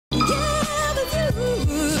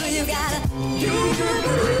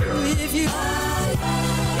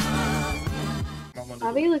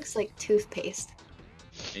Bobby looks like toothpaste.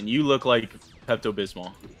 And you look like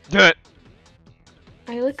Pepto-Bismol.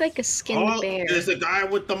 I look like a skinned bear. There's a guy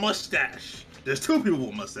with the mustache. There's two people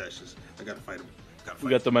with mustaches. I gotta fight him. We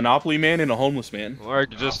got the Monopoly man and a homeless man. Or I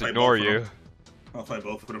could just ignore you. I'll fight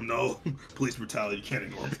both of them. No. Police brutality. You can't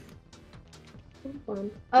ignore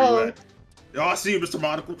me. Oh. Yo, I see you, Mr.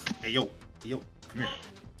 Monocle. Hey, yo. Hey, yo. Come here.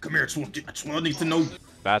 Come here. I just want to need to know.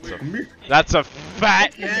 That's a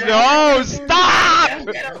fat. No, stop!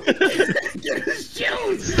 Get his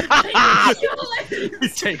shoes! Stop!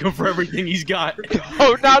 Take him for everything he's got.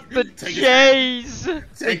 Oh, not the J's!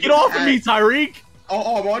 Hey, get off of me, Tyreek!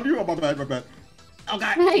 Oh, I'm on you. Oh, my bad, my bad. Oh,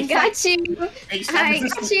 God. I got you. Hey, I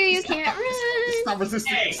got you. You can't run. Stop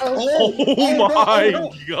resisting. Oh, my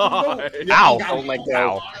God. Ow. Oh my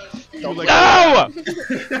God. No!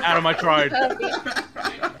 Adam, I tried.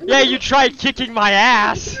 Yeah, you tried kicking my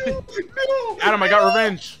ass. Adam, I got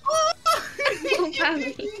revenge. Oh,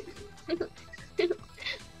 Bobby.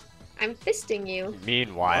 I'm fisting you.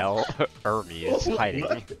 Meanwhile, Ermi is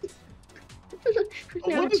hiding.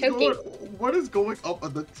 No, I'm choking. What is going up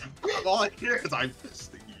on the top? All I hear is I'm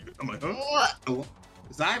fisting you. I'm like, huh?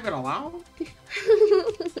 Is that even allowed?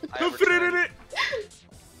 Don't fit it in it.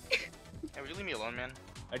 Hey, would you leave me alone, man?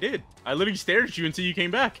 I did. I literally stared at you until you came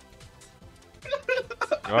back.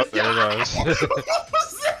 Oh, there it goes.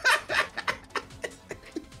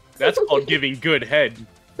 That's called giving good head.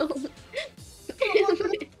 Get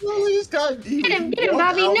him,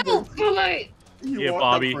 Bobby, no! Bobby! Yeah,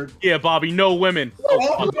 Bobby. Yeah, Bobby, no women.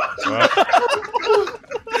 Oh,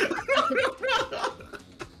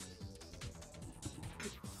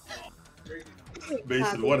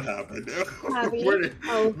 Mason, what happened? Bobby.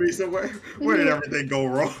 Mason, where did everything go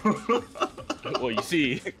wrong? Well, you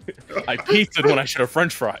see, I pizzaed when I should have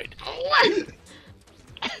French fried. What?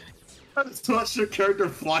 I just watched your character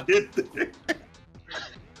fly in there.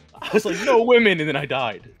 I was like, no women, and then I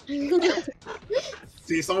died.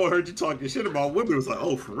 See, someone heard you talking shit about women. It was like,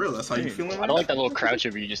 oh, for real? That's how you feeling? I don't like that little crouch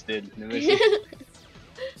over you just did.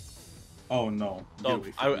 Oh no! Dog,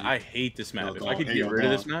 I hate this map. If I could get rid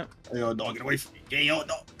of this map. Hey, yo, dog, get away from me. Hey, yo,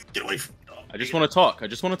 dog, get away from me, dog. I just want to talk. I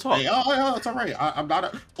just want to talk. Hey, oh, it's alright. I'm not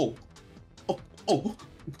a. Oh.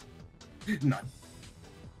 None.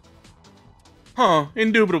 Huh?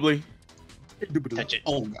 Indubitably. Touch it.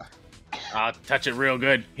 Oh god. I'll touch it real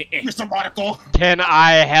good. Mr. Monocle. Can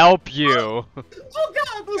I help you? Oh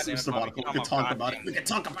god, listen, Mr. Monocle. We can talk about it. We can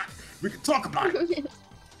talk about it.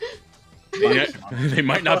 They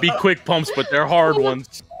might not be quick pumps, but they're hard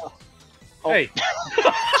ones. Oh. Hey.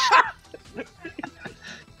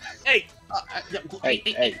 Hey.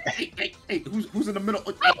 Hey, who's in the middle?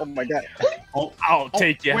 Oh my god. I'll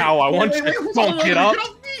take you how I want you. Don't get up.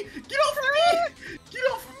 Get off of me! Get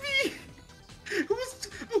off of me!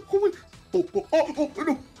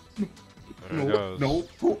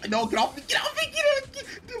 No, get off me! Get off me!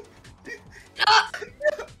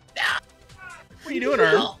 What are you doing,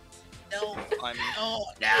 Ern? No.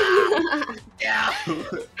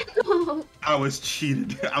 I was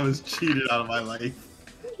cheated. I was cheated out of my life.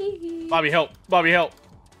 Bobby, help! Bobby, help!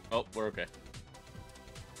 Oh, we're okay.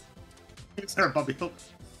 Sorry, Bobby, help.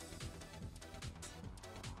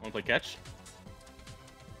 Wanna play catch?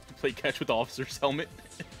 Play catch with the officer's helmet?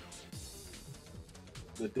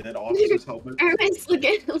 The dead officer's helmet. Ermin's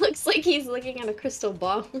looks like he's looking at a crystal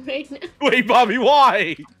ball right now. Wait, Bobby,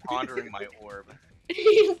 why? Pondering my orb.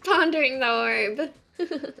 He's pondering the orb.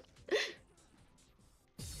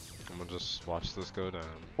 I'm gonna just watch this go down.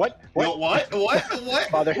 What? What?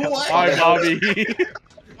 Father, What? Bye, Bobby.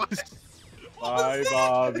 Bye,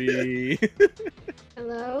 Bobby.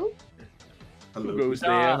 Hello? Who goes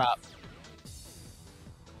there?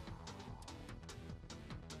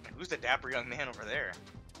 Who's the dapper young man over there?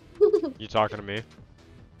 You talking to me?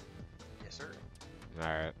 Yes, sir.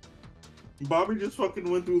 Alright. Bobby just fucking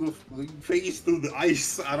went through the phase through the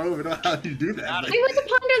ice. I don't even know how you do that. I want to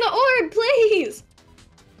ponder the orb, please!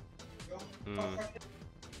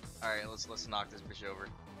 Alright, let's knock this bitch over.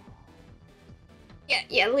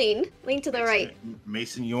 Yeah, lean to the right.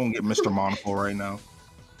 Mason, you don't get Mr. Monocle right now.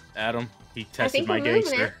 Adam, he tested my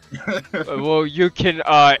gangster. Well, you can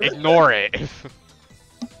ignore it.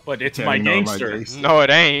 But it's my gangster. No, it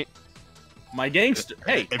ain't. My gangster.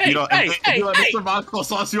 Hey, if you let Mr. Monocle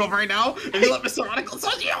sauce you up right now, if you let Mr. Monocle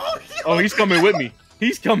sauce you up. Oh, he's coming with me.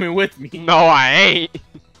 He's coming with me. No, I ain't.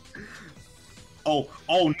 Oh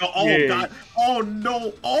no, oh yeah. God, oh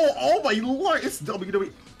no, oh my lord, it's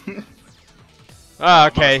WWE. Oh,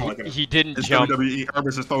 okay. I'm not gonna- He didn't It's jump. WWE.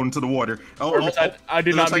 Hermes is thrown into the water. Oh, Hermes, I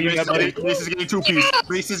did It not looks like mean that. Mace is getting two-piece.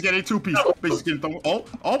 Mace is getting two-piece. Mace is getting thrown. No.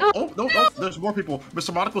 There's more people.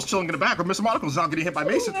 Mr. Monocle's chilling in the back, but Mr. Monocle's not getting hit by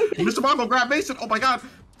Mason. Mr. Monocle grabbed Mason. Oh my god.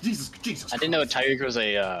 Jesus. I didn't know Tyreek was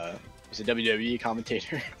a WWE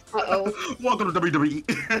commentator. Uh-oh. Welcome to WWE.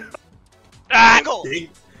 Angle!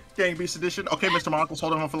 Gang Beast Edition. Okay, Mr. Monocle's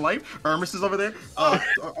holding on for life. Hermes is over there.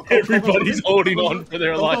 Everybody's holding on for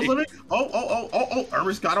their life. Oh,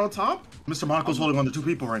 Hermes got on top. Mr. Monocle's holding on to two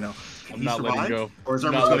people right now. Can I'm he not letting survive? go. Or is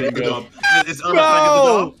I'm Hermes not going to get the letting dub? Is Hermes going to get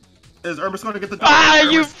the dub? Is Hermes going to get the dub? Ah,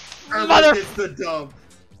 you Hermes mother- gets the dub.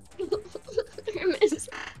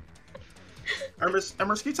 Hermes.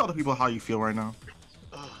 Hermes, can you tell the people how you feel right now?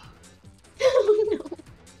 Oh, no.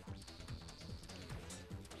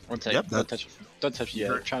 One sec. Yep, Don't touch me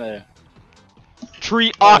yet. I'm trying to.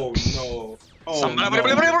 Tree Oh ox. no. Don't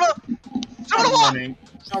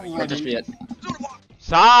touch me yet.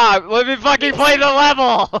 Stop! Let me fucking play the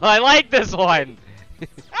level! I like this one!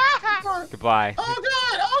 Goodbye.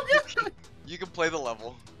 Oh god. You can play the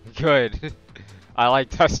level. Good. I like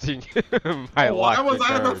testing my luck. Why was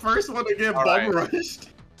I the because- first one to get All right. bum rushed?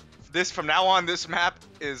 From now on, this map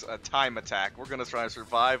is a time attack. We're gonna try to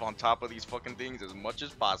survive on top of these fucking things as much as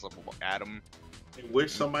possible, Adam. I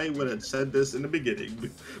wish somebody would have said this in the beginning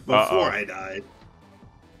before I died.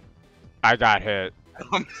 I got hit.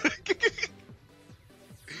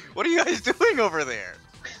 What are you guys doing over there?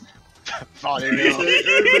 Oh, there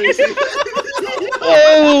you go.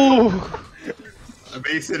 Oh!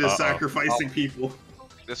 Mason is sacrificing people.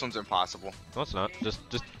 This one's impossible. No, it's not. Just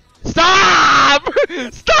stop!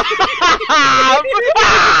 Stop!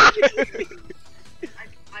 Ah!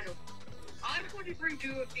 I'm going to bring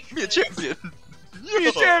you a Be a champion. Be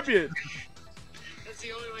a champion. That's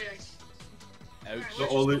the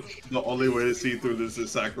only way The only way to see through this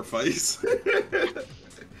is sacrifice.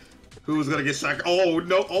 Who's gonna get sacrificed? Oh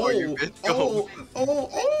no! you bitch, go.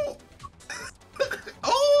 Oh!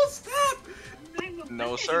 Stop!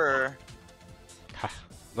 No, sir.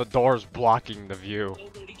 The door's blocking the view.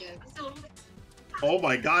 Oh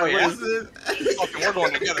my god! Oh, yeah? What is this? Fucking, we're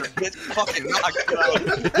going together, bitch. Fucking knock it out.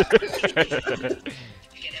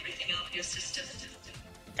 Get everything off your system.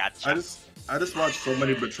 Gotcha. I just watched so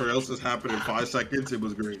many betrayals just happen in 5 seconds. It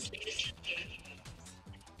was great.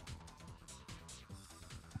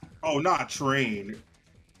 Oh, not train.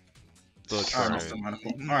 The Alright, train. Mr.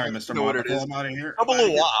 Monocle. Alright, Mr. Know what it Monocle, is. I'm out of here.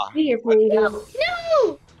 Double wah. Here, Playin. No!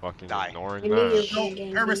 Fucking Die. ignoring I knew you were that. playing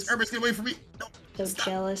No, games. Hermes, get away from me! No, So stop,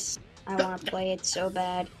 jealous. I want to play it so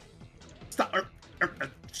bad. stop,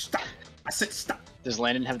 stop! I said stop! Does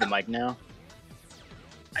Landon have the mic now?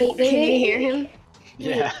 Wait, can you hear him?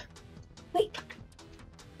 Yeah. Wait.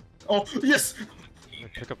 Oh, yes!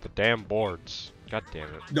 Pick up the damn boards. God damn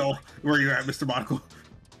it. No, where you at, Mr. Monocle?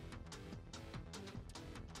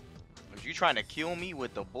 Are you trying to kill me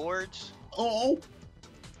with the boards? Oh,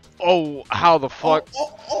 Oh, how the fuck?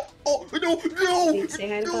 no, no! Say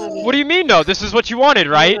hi to Bobby. What do you mean, no? This is what you wanted,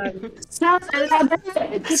 right? Stop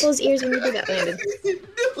people's ears when you do that, Landon.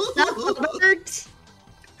 Stop, Bert.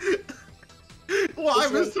 Why,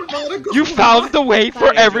 Mr. Monocle? You found the way for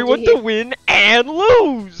Fine, everyone did you to win and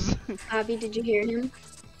lose! Bobby, did you hear him?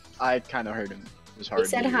 I kind of heard him. It was hard. He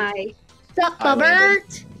said to hear. hi. Stop, Hi, Landon.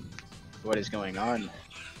 Bert. What is going on?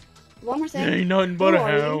 One more Ain't thing. nothing but a Who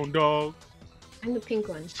are you? hound dog. I'm the pink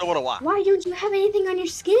one. So what a wah. Why don't you have anything on your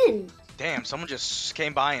skin? Damn, someone just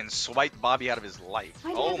came by and swiped Bobby out of his life.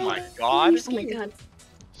 Why do Oh you have my anything god. on your skin? Oh my god.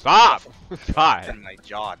 Stop! God. And my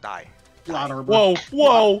jaw die. Whoa,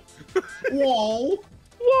 whoa. Whoa!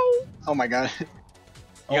 Oh my god.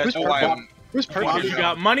 You guys know why I'm... Who's Because perfect? you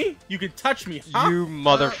got money, you can touch me, huh? You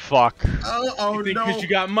motherfuck. Oh You think no! because you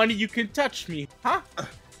got money, you can touch me, huh?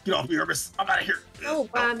 Get off me, Hermes! I'm out of here! Oh,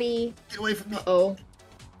 Bobby. Get away from me! Uh-oh.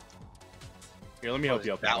 Here, let me help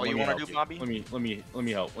you out. That what Let you me wanna help do, Bobby? Let me help.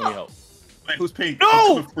 Let me help. Wait, who's pink?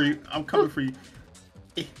 No! I'm coming for you.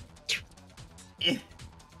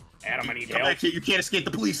 Adam, I need Come help. back here! You can't escape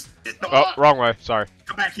the police! No, Oh, wrong way. Sorry.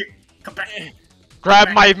 come back here! Come back! Grab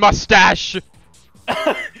my mustache!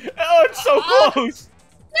 Oh, it's so close.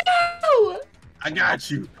 No! I got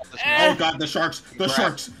you! Eh. Oh god, the sharks! The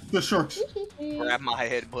sharks! The sharks! Grab my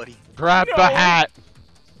head, buddy. Grab No. the hat!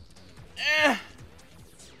 Eh.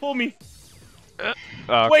 Pull me.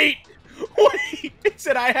 Uh, Wait. Wait. It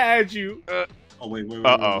said I had you. Oh wait,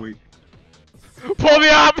 Uh-oh. wait. Pull me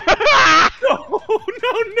up! No,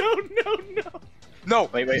 no. No!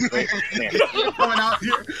 Wait. Come here. Coming out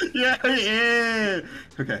here! Yeah!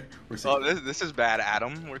 Okay, we're safe. Oh, this is bad,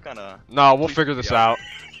 Adam. We're kinda... No, we'll figure this out.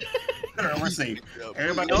 We're safe.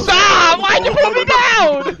 Everybody else. Stop! Why'd you put me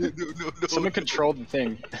down? No. Someone controlled the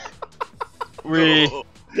thing.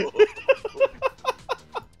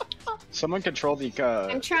 Someone controlled the.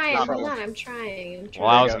 I'm trying. not Hold wrong. on. I'm trying. Well,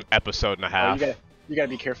 that was an episode and a Oh, half. you gotta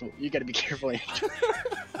be careful. You gotta be careful.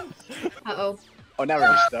 Uh-oh. Oh, now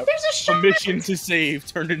we're stuck. There's a A shark! mission to save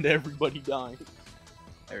turned into everybody dying.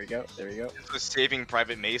 There we go. There we go. This was Saving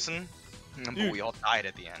Private Mason, but Dude. we all died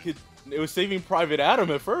at the end. It was Saving Private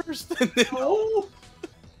Adam at first. And then,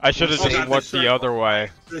 I should have Oh, just God, looked the other way.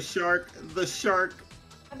 The shark.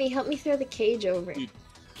 Bobby, help me throw the cage over. Dude.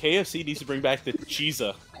 KFC needs to bring back the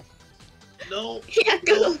Cheesa. No. Yeah,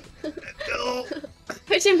 go. No.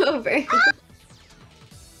 Push him over.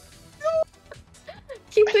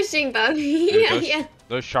 Keep pushing, Bobby. Dude, Yeah, those- yeah.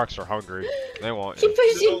 Those sharks are hungry. They want Keep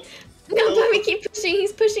you. pushing. No, Bobby, keep pushing.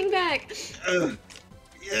 He's pushing back.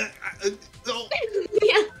 Yeah. No.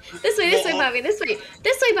 Yeah. This way, Bobby. This way,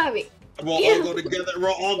 Bobby. We'll Yeah. all go together.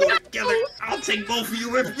 We'll all go together. I'll take both of you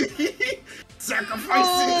with me. Sacrifices.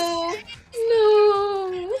 Oh,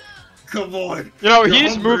 no. Come on. You know, You're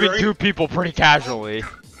he's hungry, moving right? two people pretty casually.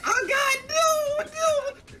 Oh God,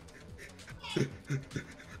 no.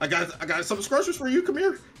 I got some scratches for you. Come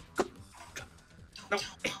here. No.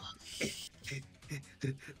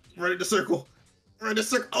 Run in the circle. Run in the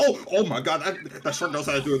circle. Oh my God. That shark knows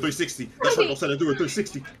how to do a 360. That shark knows how to do a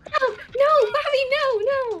 360. No, Bobby,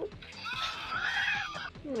 no.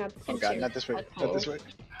 I'm gonna Oh punch God, your not this way. butthole. Not this way.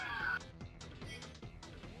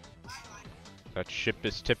 That ship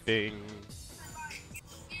is tipping.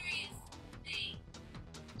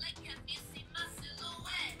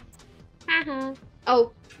 Haha.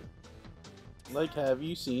 Oh, Like, have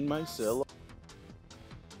you seen my silhouette?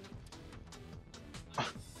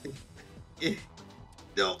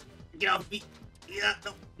 No. Get off me. Yeah,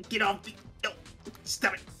 no. Get off me. No.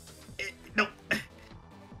 Stop it. No.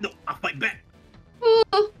 No. I'll fight back.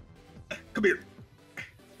 oh. Come here.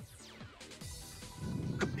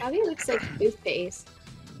 Bobby looks like toothpaste.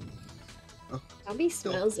 Oh. Bobby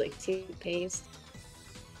smells like toothpaste.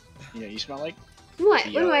 You know, you smell like What?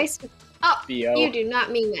 What do I smell? Oh, BO. you do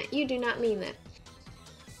not mean that. You do not mean that.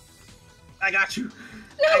 I got you.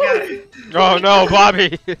 No! I got it. Oh no, Bobby!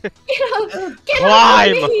 Get off! Get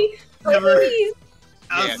Climb! off of me! Never. Please!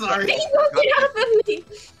 I'm Yeah, sorry. Please don't get off of me!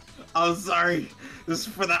 I'm sorry. This is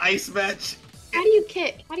for the ice match. How do you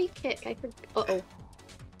kick? How do you kick? I forgot. Uh-oh.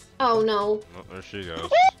 Oh no. Oh, there she goes.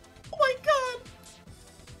 Oh my God.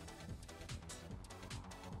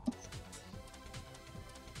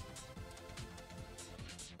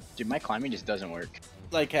 Dude, my climbing just doesn't work.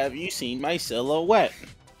 Like, have you seen my silhouette?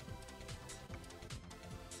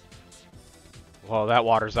 Well, that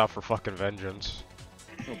water's out for fucking vengeance.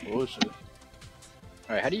 Oh, bullshit.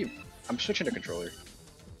 Alright, how do you... I'm switching to controller.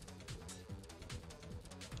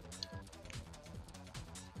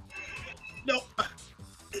 No.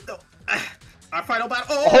 No. Our final battle.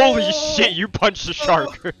 Oh! Holy shit, you punched the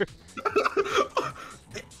shark!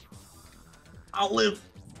 I'll live.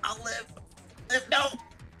 I'll live. No.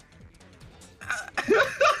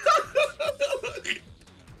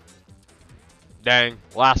 Dang,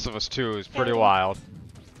 Last of Us 2 is pretty wild.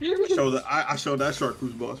 I showed that shark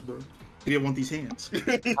who's boss, bro. He didn't want these hands.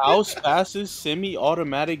 House passes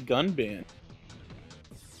semi-automatic gun ban.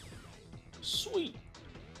 Sweet.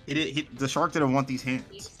 The shark didn't want these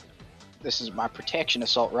hands. This is my protection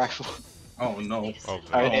assault rifle. Oh no. Oh,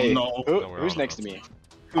 Alright, Oh, hey, no. who's next to me?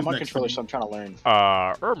 Who's I'm on next to controller, me? so I'm trying to learn.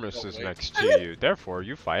 Hermes is next to you, therefore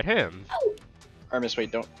you fight him. Armis,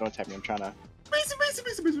 wait, don't attack me. I'm trying to. Mason.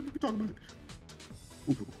 We can talk about it.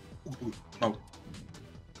 Ooh. No.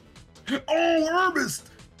 Oh, Ernest.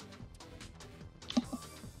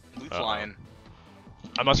 Blue flying.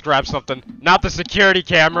 I must grab something. Not the security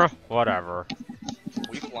camera. Whatever.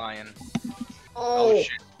 We flying. Oh. Oh shit.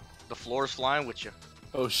 The floor's flying with you.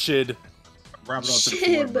 Oh, shit. Grab it onto the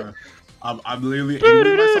Shib. floor, bro. I'm literally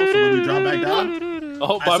angry myself, so when we drop back down.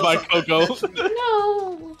 Oh, I saw bye-bye, some- Coco.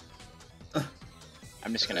 No.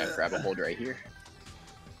 I'm just gonna grab a hold right here.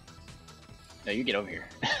 No, you get over here.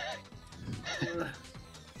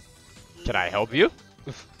 Can I help you?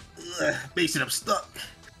 Mason, I'm stuck.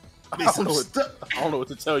 I Mason, don't, I'm know stuck. I don't know what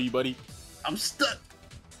to tell you, buddy. I'm stuck.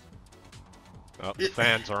 Oh, the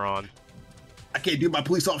fans are on. I can't do my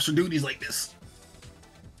police officer duties like this.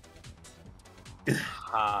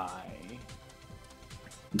 Hi.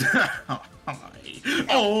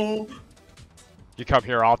 Oh. You come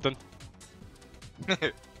here often?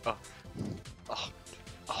 Oh. Oh.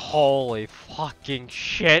 Holy fucking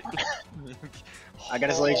shit. I got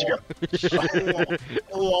his legs. You go.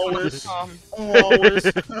 Always. Um, Always.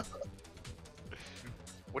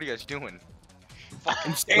 What are you guys doing? I'm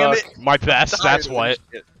Damn stuck. it. My best, Tired that's of what.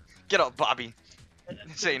 this shit. Get up, Bobby.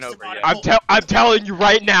 This ain't over yet. I'm telling you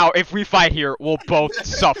right now, if we fight here, we'll both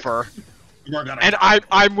suffer. And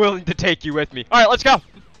I'm willing to take you with me. Alright, let's go.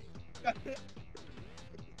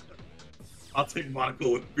 I'll take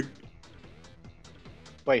Monaco with me.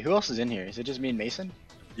 Wait, who else is in here? Is it just me and Mason?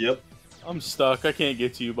 Yep. I'm stuck. I can't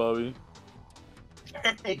get to you, Bobby.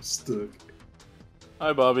 I'm stuck.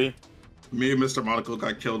 Hi, Bobby. Me and Mr. Monaco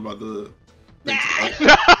got killed by the...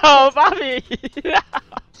 No, Bobby!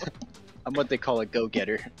 I'm what they call a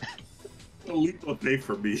go-getter. Elite will pay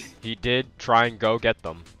for me. He did try and go get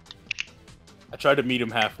them. I tried to meet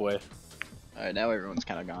him halfway. Alright, now everyone's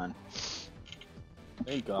kind of gone.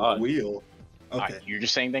 Thank God. Wheel. Okay. Alright, you're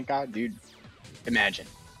just saying thank God? Dude, imagine.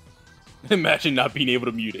 Imagine not being able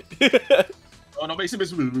to mute it. Oh no, Mason.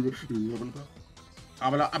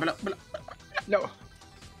 No.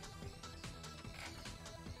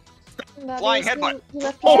 Flying headbutt.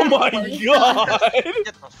 Oh my God! Get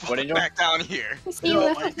the fuck Angel? back down here. You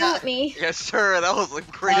left without me. Yes, sir. That was the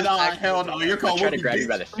greatest. No, act hell no. You're I calling tried to grab you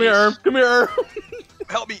by the face. Come here, Herb. Come here, Herb.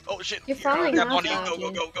 Help me. Oh shit. You're falling Grab off, onto you. Go, Bobby.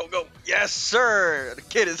 go, go, go, go. Yes, sir.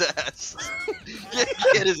 Get his ass.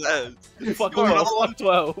 Get his ass. Fuck You want 12. another one? Fuck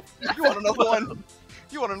 12. You want another one?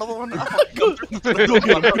 You want another one? Go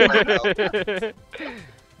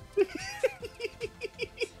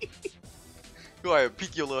Go ahead,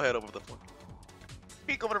 peek your little head over the fuck.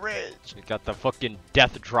 Peek over the ridge. You got the fucking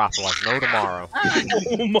death drop like no tomorrow.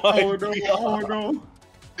 Oh my Oh no, God. oh no.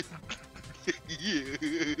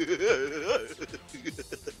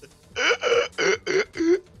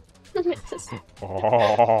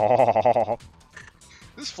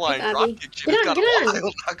 This flying Hey, Bobby. rocket shit Get is on, kinda get on.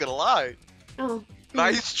 wild, not gonna lie. Oh.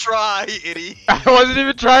 Nice try, idiot. I wasn't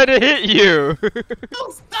even trying to hit you.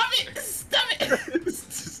 Oh, stop it! Stop it!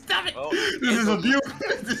 Stop it! Well, This is abuse.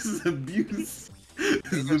 This is abuse.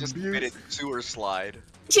 This Angel is just committed abuse. sewer slide.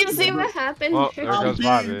 Did you see what happened? Well, there I'm goes being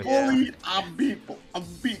Bobby. bullied. I'm being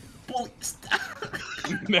bullied. Stop.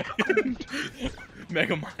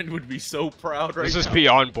 Mega Mind would be so proud right This is now.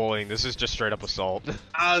 beyond bullying. This is just straight up assault.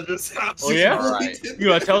 I just. Oh, yeah? Alright. You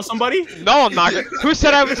gonna tell somebody? No, I'm not. Who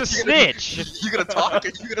said I was a snitch? You gonna talk?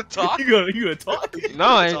 You gonna talk? You gonna talk? No,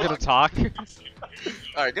 I ain't gonna talk.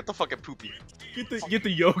 Alright, get the fucking poopy. Get the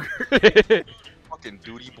yogurt. Fucking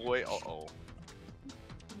duty boy. Uh-oh.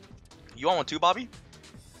 You want one too, Bobby?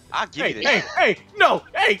 I'll give you this. Hey, no,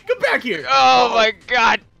 hey, come back here. Oh my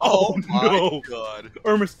God! Oh, my no. god.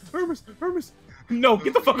 Hermes. No,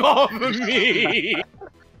 get the fuck off of me.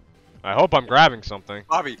 I hope I'm grabbing something.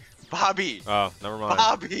 Bobby. Oh, never mind.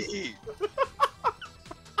 Bobby.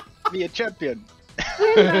 Be a champion.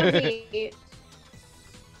 Bobby.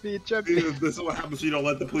 Be a champion. This is what happens. You don't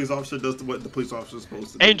let the police officer do what the police officer is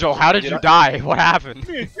supposed to do. Angel, how did you die? What happened?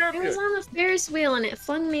 I was on the Ferris wheel and it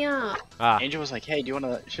flung me off. Ah, Angel was like, hey, do you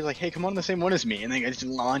wanna... She was like, hey, come on the same one as me. And then I just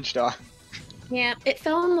launched off. Yeah, it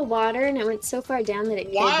fell in the water and it went so far down that it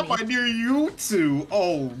Why killed am I me. near you two?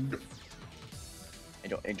 Oh,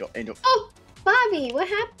 Angel. Oh, Bobby, what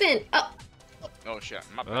happened? Oh, Oh shit.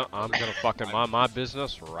 My bad. well, I'm gonna fucking mind my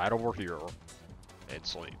business right over here and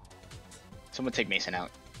sleep. Someone take Mason out.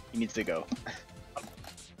 He needs to go.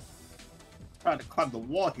 trying to climb the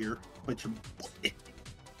wall here, but you.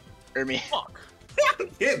 Ermi. Fuck.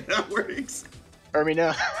 Yeah, that works. Ermi,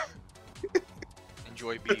 no.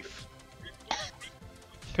 Enjoy beef.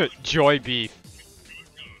 Joy beef.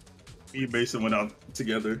 Me and Mason went out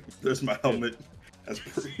together. There's my helmet. As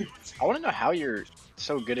proof. I want to know how you're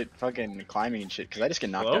so good at fucking climbing and shit, because I just get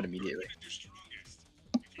knocked Hello? out immediately.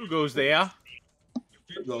 Who goes there?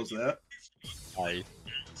 There goes that. Hi.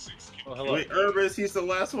 Oh, hello. Wait, Urbis, he's the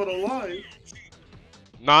last one alive.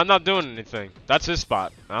 No, I'm not doing anything. That's his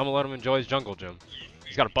spot. I'm gonna let him enjoy his jungle gym.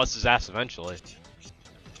 He's gotta bust his ass eventually.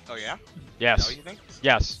 Oh yeah? Is that Yes. what you think?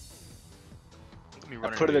 Yes. Look at me I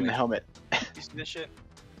running put it in the anyway. helmet. You see this shit?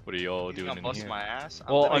 What are y'all You doing gonna in bust here? my ass?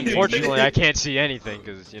 Well, I'm gonna- unfortunately, I can't see anything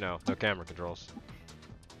because, you know, no camera controls.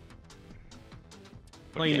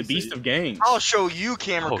 Playing the Beast of Gangs. I'll show you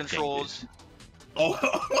camera Oh, controls. Oh,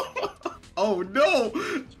 oh no!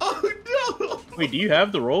 Oh no! Wait, do you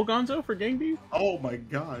have the roll, Gonzo, for Gang Beef? Oh my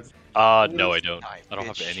god! No, I don't. Die, I don't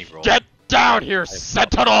have bitch. any roll. Get down here,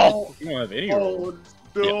 Sentinel! You don't have any roll.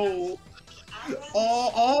 Oh no!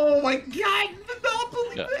 Oh my god! Not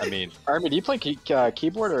believe Yeah, I mean, Ermi, do you play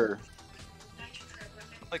keyboard or?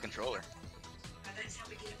 Play controller.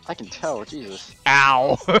 I can tell, Jesus.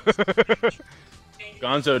 Ow!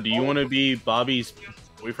 Gonzo, do you want to be Bobby's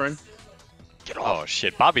boyfriend? Get oh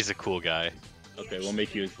shit, Bobby's a cool guy. Okay, we'll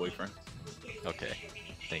make you his boyfriend. Okay,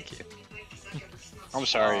 thank you. I'm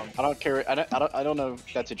sorry. I don't care. I don't know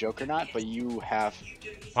if that's a joke or not, but you have.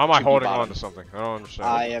 Why am I to be holding bottom. on to something? I don't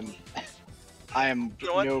understand. I am You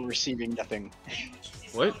know what? no receiving nothing.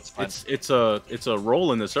 What? It's a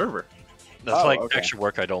role in the server. That's Oh, like okay. extra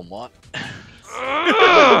work I don't want.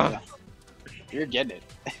 You're getting it.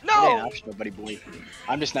 No! It ain't optional, buddy boy.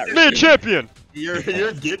 I'm just not. Me receiving. champion. You're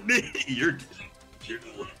getting it. You're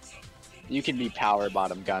You can be power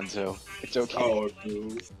bottom, Gonzo. It's okay.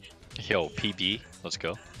 dude. Yo, PB, let's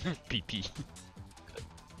go. PP.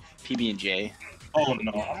 PB and J. Oh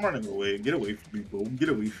no, I'm running away. Get away from me, bro. Get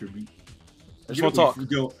away from me. I just want to talk.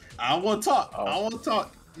 Yo, I don't want to talk. I don't want to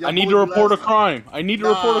talk. Yo, I need boy, to report a last- crime. I need to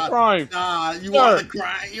report a crime. Nah, you Sir. want to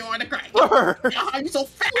cry. You want to cry. Sir. How you so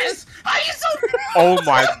fast? How you so fast? Oh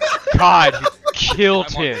my god, you killed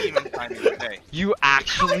I'm on him. demon time today. You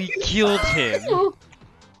actually killed him.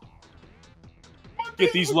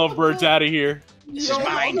 Get these lovebirds out of here. This is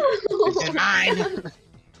mine. This is mine.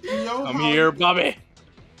 Yo, I'm here, Bobby.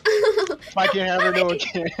 If I can't have her, no one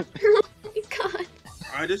can. Oh my god.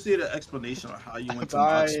 I just need an explanation on how you went to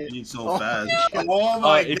Bye. max speed so Oh. fast. Oh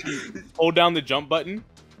my If god. you hold down the jump button,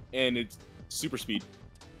 and it's super speed.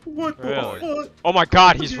 What the Really? fuck? Oh my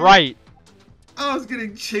god, he's right. I was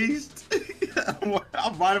getting chased.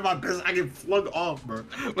 I'm minding my business. I get flung off, bro.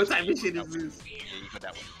 What type of shit is this? Yeah, you put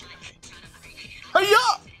that one. Hiya!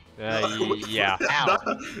 Yeah.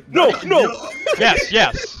 No, no. Yes,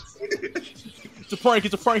 yes. It's a prank.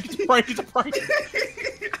 It's a prank. It's a prank. It's a prank.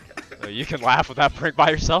 You can laugh with that prank by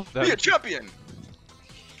yourself then. Be a champion!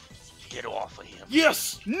 Get off of him.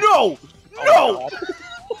 Yes. No. No.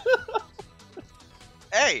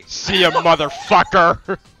 Hey! See ya,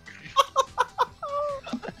 motherfucker.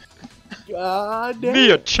 God damn.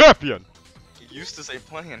 Me a champion. You used to say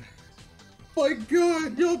playing. My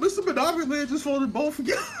god, yo, Mr. Monopoly Land just folded both of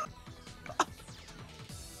you.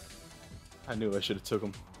 I knew I should have took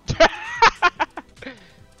him.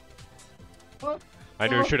 I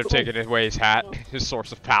knew I should have taken away his hat, his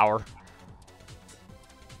source of power.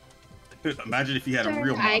 Imagine if he had a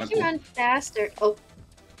real I can monocle. run faster. Oh,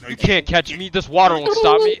 No, You can't catch me. This water won't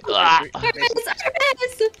stop me. Ah. Artemis!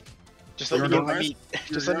 Just let me get my meat.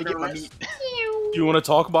 Just let me get my meat. Do you want to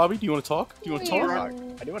talk, Bobby? Do you want to talk? Do you want to talk?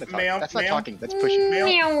 I do want to talk. Ma'am, That's not ma'am. talking. That's pushing.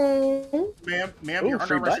 Meow. Ma'am, Ooh, you're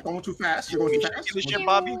free under arrest. butt. You're going too fast. You're going too fast. Give this shit,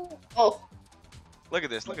 Bobby. Oh, Look at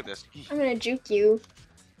this, look at this. I'm gonna juke you.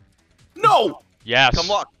 No. Yes. Come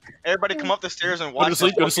on. Everybody come up the stairs and Go to watch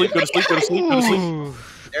sleep. Go to sleep. Go to sleep. Go to sleep. Go to sleep. Ooh.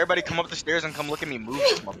 Everybody come up the stairs and come look at me move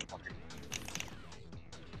this motherfucker.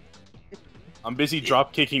 I'm busy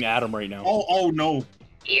drop kicking Adam right now. Oh no.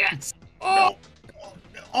 Yes. Oh.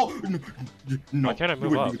 Oh no. No. Why can't I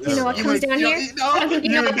move up? You know what comes down here? I don't think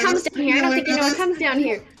you know what comes down here. I don't think you know what comes down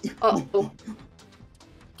here. Oh.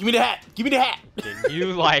 Give me the hat. Give me the hat. Can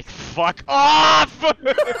you like fuck off?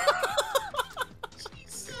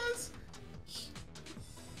 Jesus.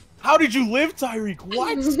 How did you live, Tyreek?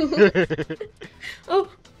 What? Oh.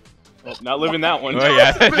 Oh, not living that one. Oh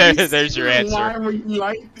yeah, there's your Why answer. were you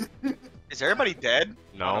like? Is everybody dead?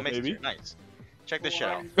 No, That makes maybe. it nice. Check this shit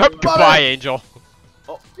out. Goodbye, Angel.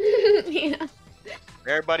 Yeah.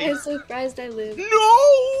 Everybody, I'm so surprised I live.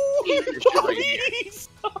 No! Please!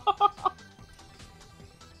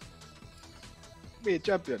 Be a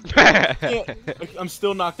champion. I'm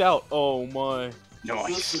still knocked out. Oh my.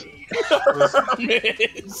 Nice.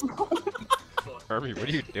 Miss. Herbie, what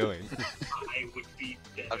are you doing?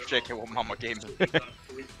 I'm shaking what Mama gave me.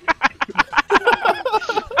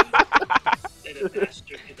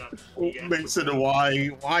 Mason,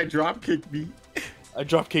 why drop kick me? I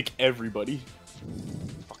drop kick everybody.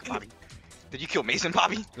 Fuck Bobby. Did you kill Mason,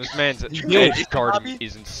 Bobby? This man's You did. edge card Bobby?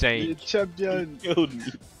 is Be a insane. champion. Killed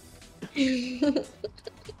me.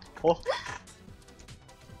 Oh.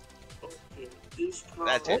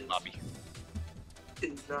 That's it, Bobby.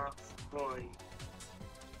 Is not fine.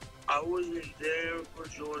 I wasn't there for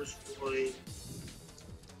George Floyd.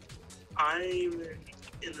 I'm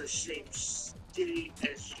in the same city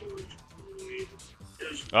as George Floyd.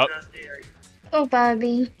 There's Oh. nothing Oh,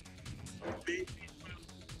 Bobby.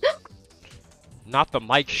 Not the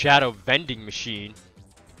Mike Shadow vending machine.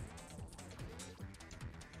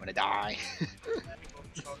 I'm gonna die.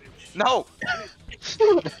 No!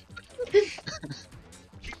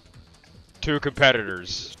 Two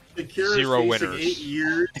competitors. Zero winners. 8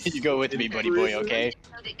 years. You go with me, buddy boy, okay?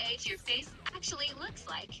 Know the age your face actually looks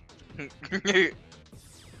like.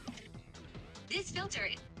 This filter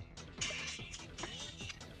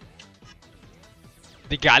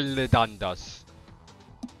The Galadandas.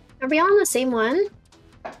 Are we all on the same one?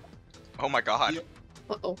 Oh my god.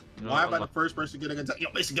 Uh-oh. Why am I the first person getting attacked? Yo,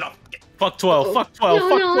 Mason, get off. Fuck 12. Fuck 12. No,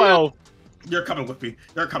 Fuck no, 12. You're coming with me.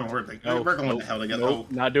 You're coming with me. No, We're going nope, to hell together.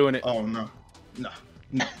 nope, not doing it. Oh no.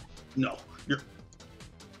 No. You're.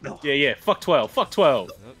 No. Yeah. Fuck 12. Fuck 12.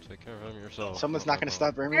 Oh, take care of him yourself. Someone's not gonna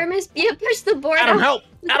stop Remy. Aramis, yeah, push the board Adam, out. help!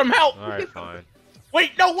 Adam, help! All right, fine.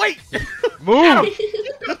 Wait, no, wait! Move!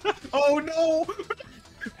 Oh no.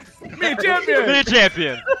 Me champion! Be a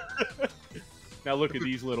champion. Now look at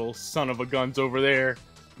these little son of a guns over there.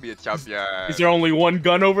 Be a champion. Is there only one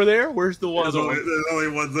gun over there? Where's the one? There's only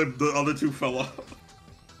one. The other two fell off.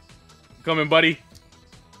 Coming, buddy.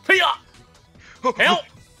 Hiya! Help!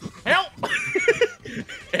 Help!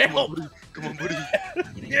 Help! Come on, buddy.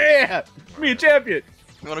 Yeah! Me a champion!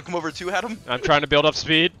 You wanna come over too, Adam? I'm trying to build up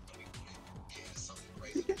speed.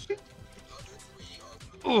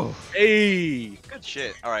 Ooh. Hey! Good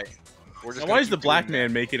shit. All right. We're just Now, gonna why does the keep black doing that.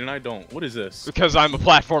 man make it and I don't? What is this? Because I'm a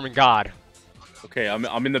platforming god. Okay,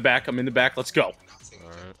 I'm in the back. I'm in the back. Let's go.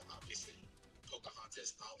 Alright.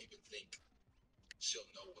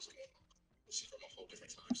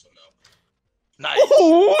 Nice.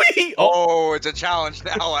 Ooh-wee! Oh, Oh, it's a challenge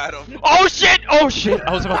now, Adam. Oh shit! Oh shit!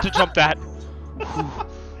 I was about to jump that.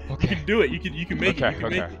 you Okay. can do it. You can make it. Okay, You can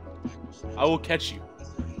make okay. it. I will catch you.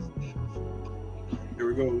 Here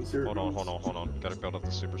we go. Hold on. Gotta build up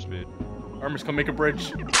the super speed. Armors, come make a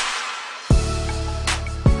bridge.